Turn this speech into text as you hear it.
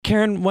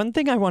Karen, one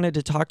thing I wanted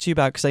to talk to you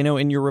about, because I know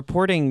in your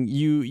reporting,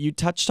 you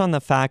touched on the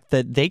fact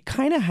that they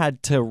kind of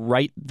had to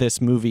write this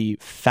movie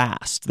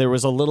fast. There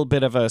was a little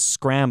bit of a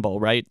scramble,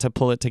 right, to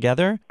pull it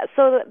together?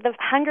 So the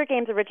Hunger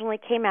Games originally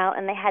came out,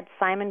 and they had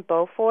Simon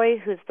Beaufoy,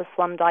 who's the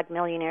Slumdog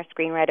Millionaire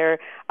screenwriter,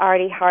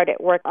 already hard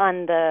at work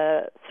on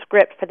the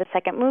script for the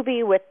second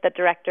movie with the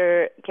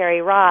director,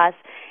 Gary Ross.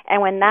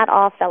 And when that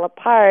all fell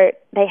apart,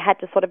 they had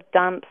to sort of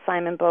dump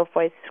Simon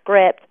Beaufoy's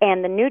script.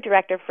 And the new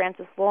director,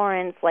 Francis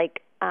Lawrence,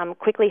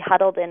 quickly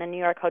huddled in a New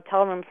York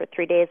hotel room for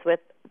 3 days with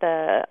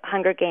the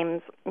Hunger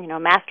Games,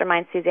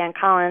 mastermind Suzanne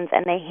Collins,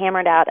 and they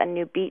hammered out a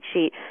new beat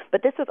sheet.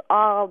 But this was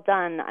all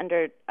done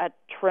under a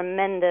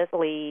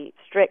tremendously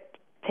strict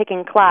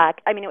ticking clock.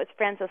 I mean, it was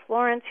Francis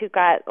Lawrence who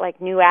got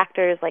new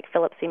actors like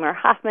Philip Seymour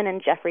Hoffman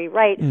and Jeffrey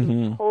Wright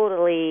who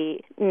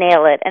totally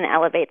nail it and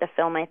elevate the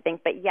film, I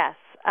think. But yes,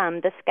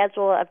 the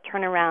schedule of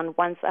turnaround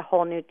once a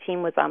whole new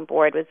team was on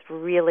board was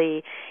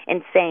really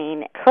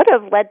insane. Could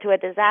have led to a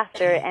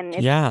disaster, and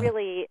it's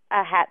really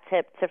a hat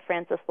tip to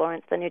Francis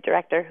Lawrence, the new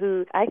director,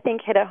 who I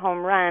think hit a home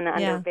run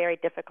under very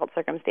difficult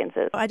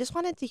circumstances. I just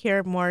wanted to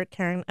hear more,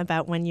 Karen,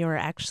 about when you were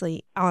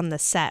actually on the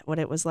set, what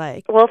it was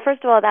like. Well,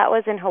 first of all, that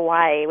was in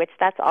Hawaii, which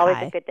that's always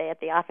a good day at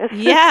the office.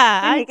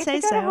 Yeah, I'd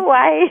say so. To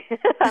Hawaii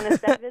on a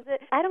set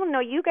visit. I don't know.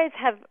 You guys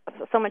have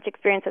so much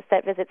experience with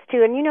set visits,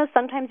 too. And,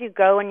 sometimes you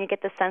go and you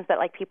get the sense that,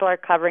 people are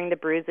covering the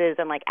bruises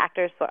and,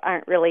 actors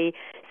aren't really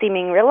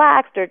seeming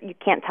relaxed, or you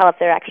can't tell if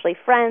they're actually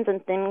friends,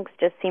 and things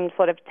just seem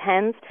sort of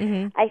tense.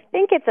 I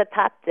think it's a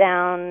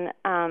top-down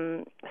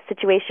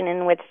situation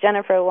in which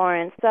Jennifer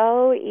Lawrence,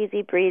 so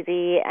easy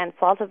breezy and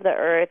salt of the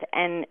earth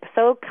and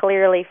so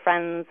clearly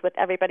friends with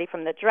everybody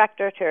from the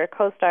director to her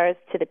co-stars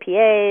to the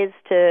PAs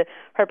to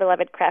her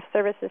beloved craft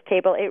services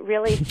table. It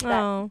really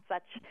sets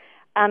such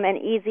an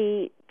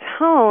easy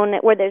tone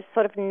where there's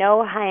sort of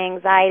no high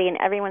anxiety and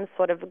everyone's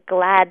sort of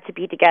glad to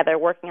be together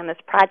working on this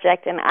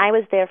project. And I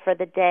was there for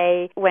the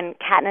day when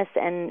Katniss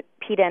and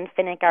Peeta and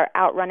Finnick are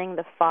outrunning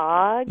the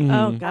fog.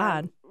 Oh,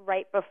 God.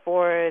 Right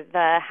before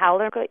the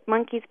howler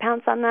monkeys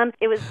pounce on them.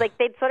 It was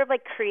they'd sort of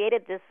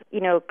created this,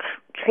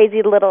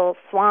 crazy little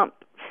swamp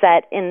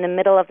set in the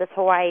middle of this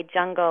Hawaii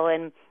jungle,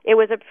 and it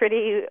was a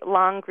pretty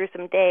long,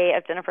 gruesome day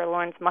of Jennifer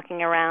Lawrence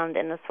mucking around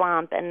in the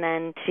swamp. And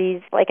then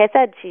she's, like I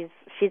said, she's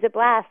a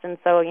blast. And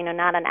so,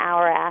 not an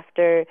hour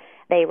after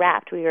they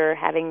wrapped, we were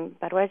having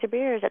Budweiser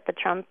beers at the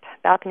Trump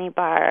balcony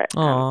bar.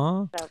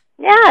 Aww. So,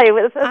 yeah, it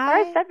was, as far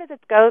as set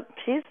visits go,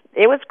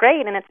 it was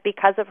great, and it's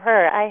because of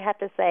her. I have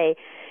to say,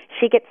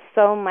 she gets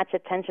so much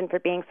attention for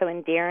being so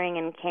endearing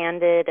and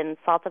candid and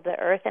salt of the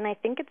earth, and I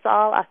think it's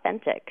all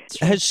authentic.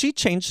 Has she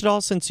changed at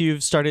all since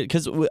you've started?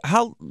 Because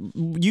how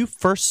you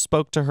first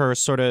spoke to her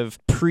sort of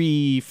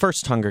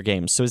pre-first Hunger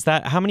Games. So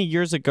how many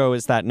years ago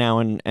is that now,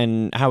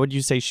 and how would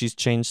you say she's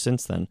changed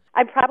since then?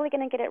 I'm probably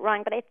going to get it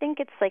wrong, but I think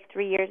it's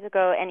 3 years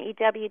ago, and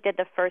EW did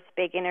the first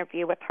big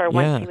interview with her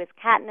when she was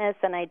Katniss,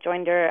 and I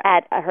joined her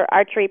at her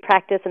archery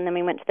practice, and then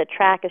we went to the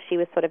track as she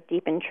was sort of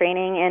deep in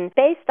training. And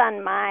based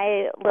on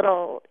my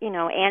little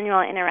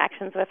annual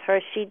interactions with her,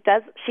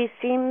 she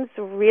seems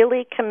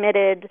really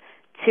committed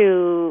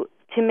to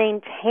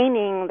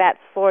maintaining that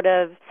sort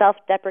of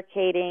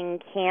self-deprecating,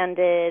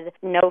 candid,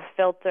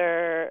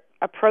 no-filter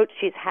approach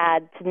she's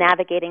had to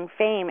navigating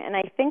fame. And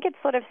I think it's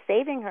sort of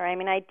saving her. I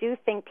mean, I do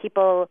think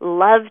people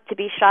love to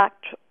be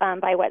shocked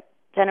by what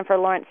Jennifer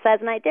Lawrence says,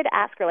 and I did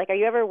ask her, are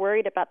you ever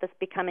worried about this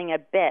becoming a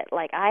bit?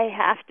 I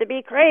have to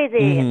be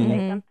crazy.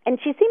 And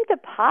she seemed to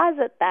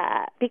posit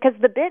that because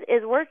the bit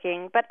is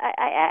working, but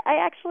I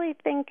actually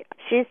think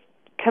she's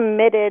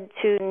committed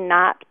to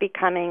not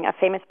becoming a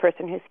famous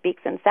person who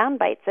speaks in sound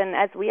bites. And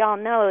as we all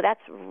know, that's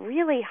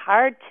really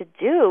hard to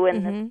do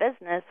in this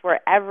business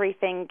where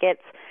everything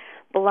gets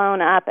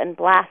blown up and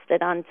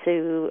blasted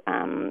onto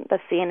the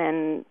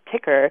CNN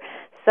ticker.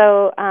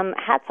 So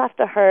hats off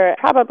to her.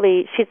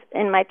 Probably she's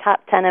in my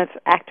top 10 of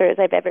actors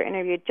I've ever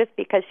interviewed just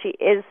because she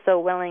is so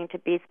willing to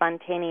be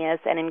spontaneous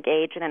and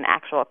engage in an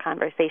actual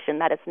conversation.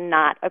 That is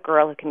not a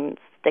girl who can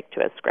stick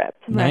to a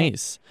script.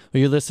 Nice. Well,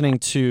 you're listening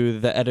to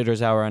the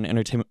Editor's Hour on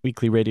Entertainment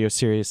Weekly Radio,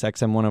 Sirius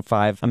XM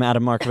 105. I'm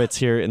Adam Markovitz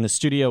here in the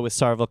studio with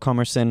Sara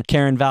Vilkomerson.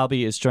 Karen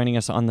Valby is joining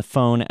us on the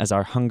phone as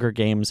our Hunger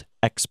Games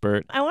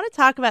expert. I want to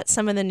talk about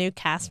some of the new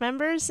cast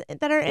members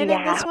that are in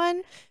this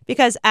one,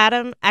 because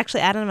Adam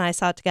and I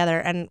saw it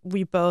together, and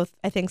we both,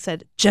 I think,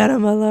 said Jenna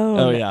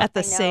Malone at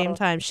the same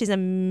time. She's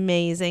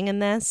amazing in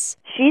this.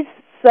 She's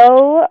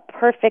so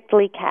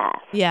perfectly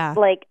cast. Yeah.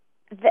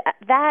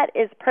 That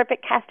is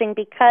perfect casting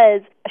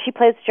because she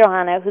plays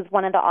Johanna, who's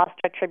one of the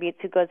All-Star tributes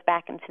who goes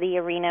back into the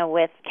arena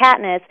with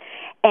Katniss.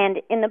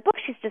 And in the book,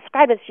 she's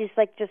described as she's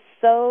just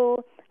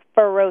so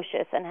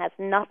ferocious and has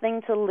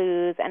nothing to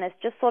lose and is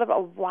just sort of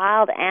a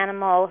wild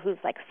animal who's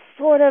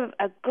sort of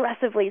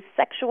aggressively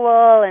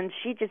sexual, and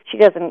she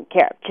doesn't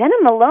care. Jenna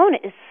Malone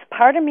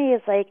part of me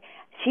is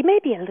she may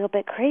be a little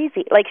bit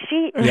crazy.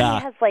 She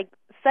has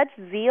such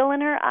zeal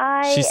in her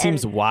eye. She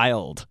seems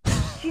wild.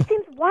 She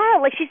seems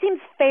wild. She seems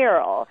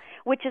feral.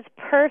 which is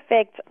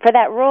perfect for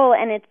that role.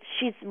 And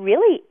she's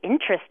really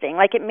interesting.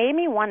 Like, it made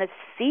me want to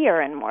see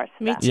her in more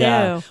stuff. Me too.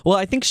 Yeah. Well,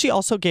 I think she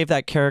also gave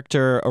that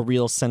character a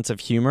real sense of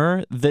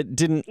humor that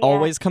didn't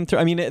always come through.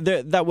 I mean,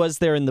 that was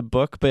there in the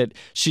book, but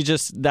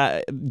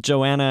that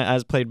Joanna,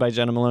 as played by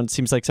Jenna Malone,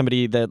 seems like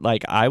somebody that,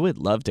 like, I would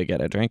love to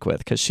get a drink with,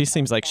 because she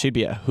seems like she'd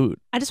be a hoot.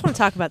 I just want to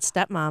talk about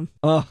Stepmom.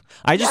 Oh,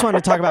 I just want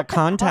to talk about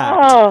Contact.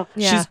 Oh,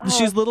 yeah.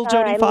 She's little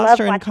Jodie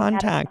Foster in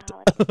Contact.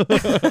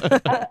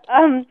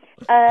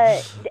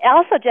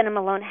 Also, Jenna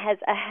Malone has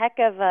a heck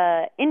of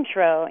a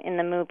intro in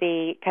the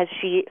movie, because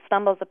she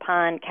stumbles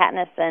upon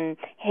Katniss and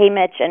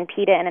Haymitch and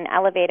Peeta in an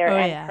elevator,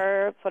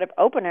 her sort of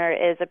opener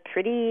is a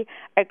pretty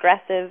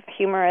aggressive,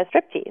 humorous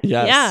striptease.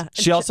 Yes. Yeah.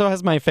 She also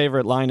has my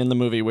favorite line in the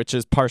movie, which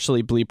is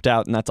partially bleeped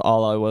out, and that's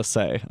all I will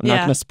say. I'm not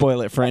going to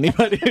spoil it for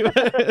anybody.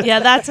 Yeah,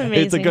 that's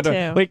amazing, it's a good too.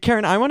 one. Wait,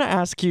 Karen, I want to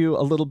ask you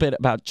a little bit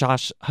about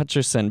Josh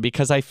Hutcherson,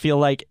 because I feel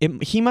like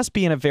he must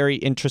be in a very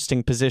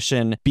interesting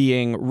position,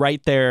 being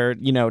right there,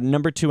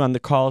 number 2 on the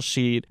call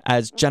sheet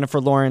as Jennifer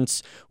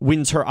Lawrence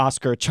wins her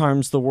Oscar,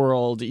 charms the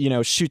world,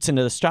 shoots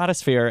into the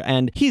stratosphere.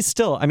 And he's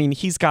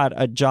got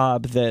a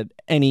job that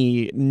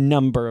any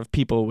number of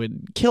people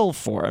would kill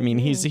for. I mean,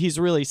 he's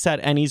really set,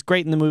 and he's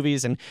great in the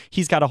movies, and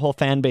he's got a whole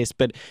fan base,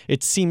 but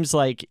it seems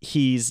like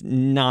he's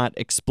not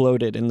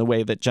exploded in the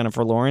way that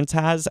Jennifer Lawrence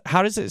has.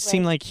 How does it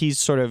seem like he's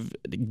sort of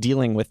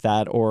dealing with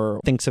that,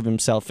 or thinks of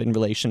himself in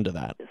relation to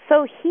that?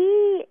 So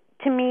he,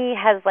 to me,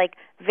 has like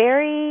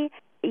very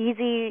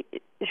easy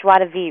joie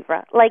de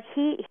vivre. Like,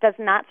 he does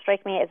not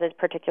strike me as a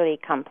particularly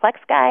complex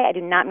guy. I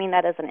do not mean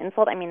that as an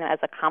insult. I mean that as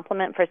a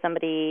compliment for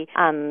somebody,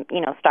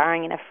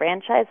 starring in a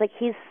franchise. Like,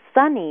 he's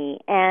sunny,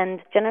 and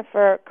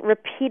Jennifer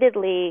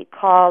repeatedly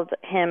called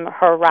him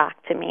her rock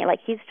to me. Like,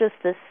 he's just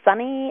this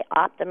sunny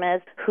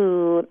optimist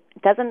who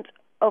doesn't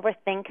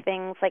overthink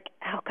things. Like,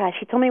 oh gosh,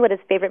 he told me what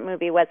his favorite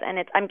movie was, and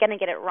I'm gonna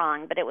get it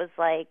wrong, but it was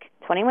like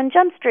 21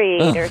 Jump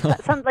Street or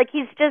something. Like,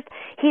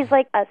 he's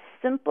like a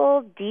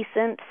simple,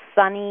 decent,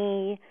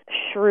 sunny,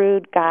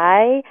 shrewd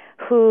guy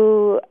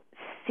who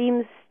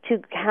seems to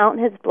count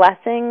his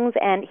blessings,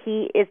 and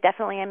he is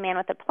definitely a man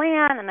with a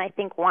plan, and I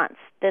think wants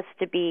this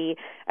to be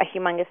a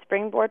humongous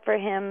springboard for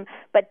him.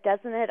 But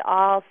doesn't it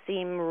all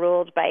seem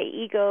ruled by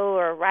ego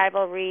or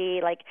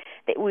rivalry? Like,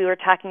 we were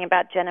talking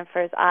about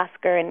Jennifer's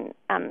Oscar, and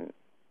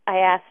I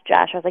asked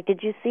Josh, I was like,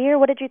 did you see her?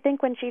 What did you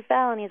think when she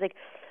fell? And he's like,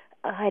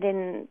 oh, I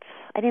didn't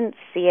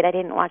see it. I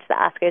didn't watch the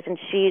Oscars. And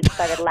she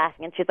started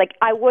laughing, and she's like,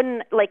 I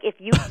wouldn't, like, if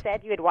you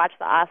said you had watched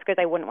the Oscars,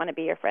 I wouldn't want to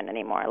be your friend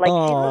anymore. Like,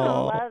 she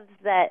loves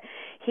that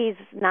he's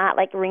not,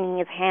 like, wringing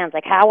his hands,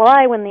 like, how will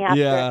I win the Oscar?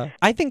 Yeah.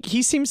 I think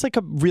he seems like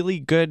a really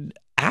good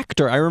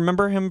actor. I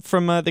remember him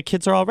from The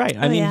Kids Are All Right.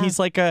 I mean, he's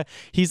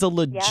a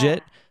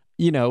legit...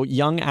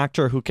 young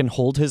actor who can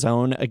hold his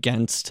own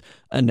against,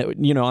 on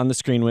the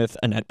screen with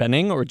Annette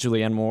Bening or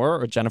Julianne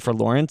Moore or Jennifer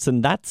Lawrence,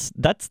 and that's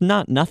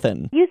not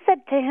nothing. You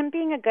said to him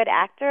being a good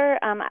actor,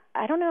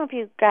 I don't know if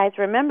you guys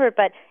remember,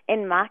 but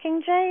in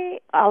Mockingjay,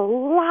 a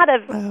lot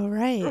of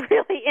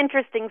really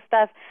interesting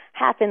stuff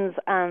happens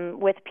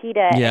with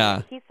Peeta. Yeah.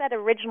 And he said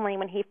originally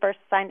when he first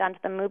signed on to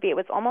the movie, it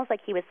was almost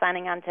like he was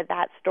signing on to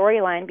that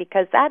storyline,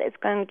 because that is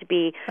going to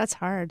be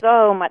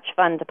so much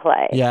fun to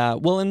play. Yeah,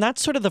 well, and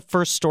that's sort of the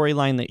first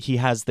storyline that he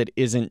has that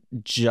isn't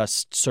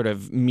just sort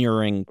of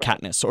mirroring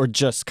Katniss or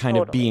just kind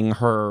of being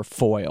her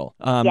foil.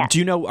 Do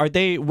you know,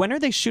 when are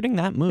they shooting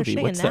that movie?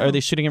 Are they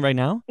shooting it right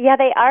now? Yeah,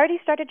 they already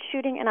started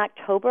shooting in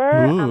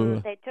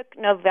October. They took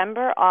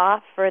November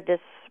off for this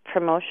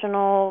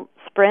promotional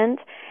sprint,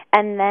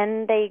 and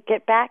then they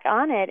get back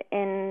on it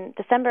in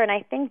December, and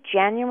I think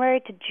January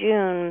to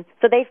June.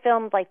 So they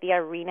filmed like the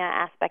arena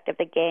aspect of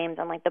the games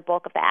and like the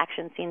bulk of the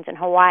action scenes in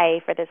Hawaii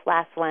for this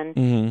last one,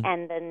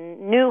 and the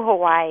new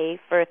Hawaii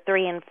for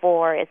 3 and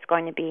 4 is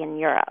going to be in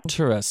Europe.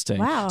 Interesting.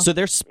 Wow. So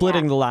they're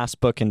splitting the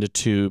last book into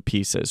 2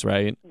 pieces,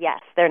 right?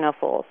 Yes, they're no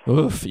fools.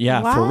 Oof,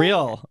 yeah, for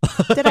real.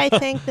 Did I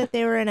think that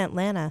they were in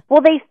Atlanta?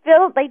 Well, they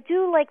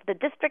do like the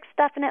district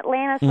stuff in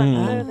Atlanta, so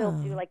I'm sure they'll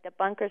do like the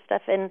bunker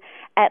stuff in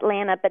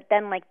Atlanta, but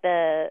then like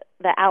the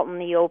out in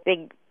the old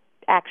big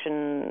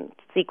action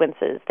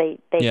sequences, they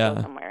go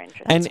somewhere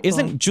interesting. And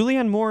isn't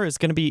Julianne Moore is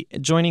going to be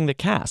joining the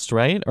cast,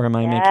 right? Or am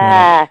I making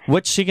that up?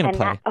 What's she going to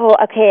play?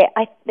 Okay.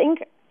 I think,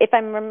 if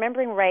I'm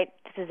remembering right,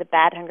 this is a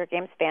bad Hunger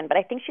Games fan, but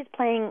I think she's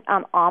playing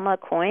Alma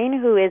Coyne,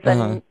 who is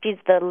she's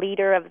the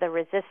leader of the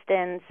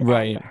resistance.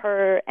 Right. And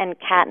her and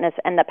Katniss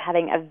end up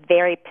having a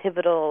very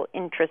pivotal,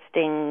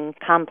 interesting,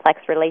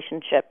 complex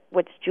relationship,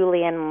 which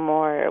Julianne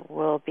Moore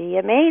will be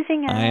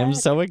amazing at. I am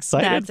so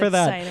excited for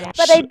that.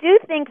 But I do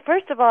think,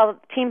 first of all,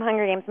 Team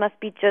Hunger Games must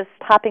be just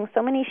popping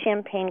so many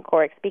champagne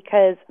corks,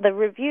 because the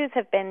reviews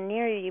have been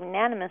near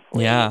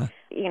unanimously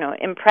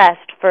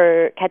impressed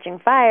for Catching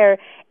Fire,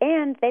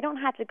 and they don't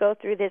have to go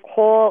through this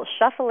whole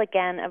shuffle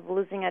again of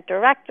losing a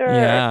director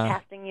or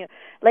casting you.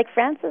 Like,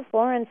 Francis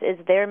Lawrence is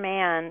their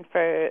man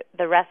for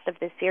the rest of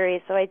the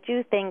series, so I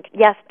do think,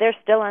 yes, they're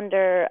still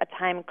under a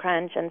time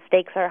crunch and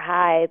stakes are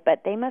high,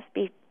 but they must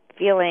be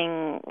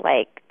feeling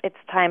like it's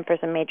time for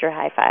some major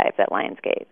high fives at Lionsgate.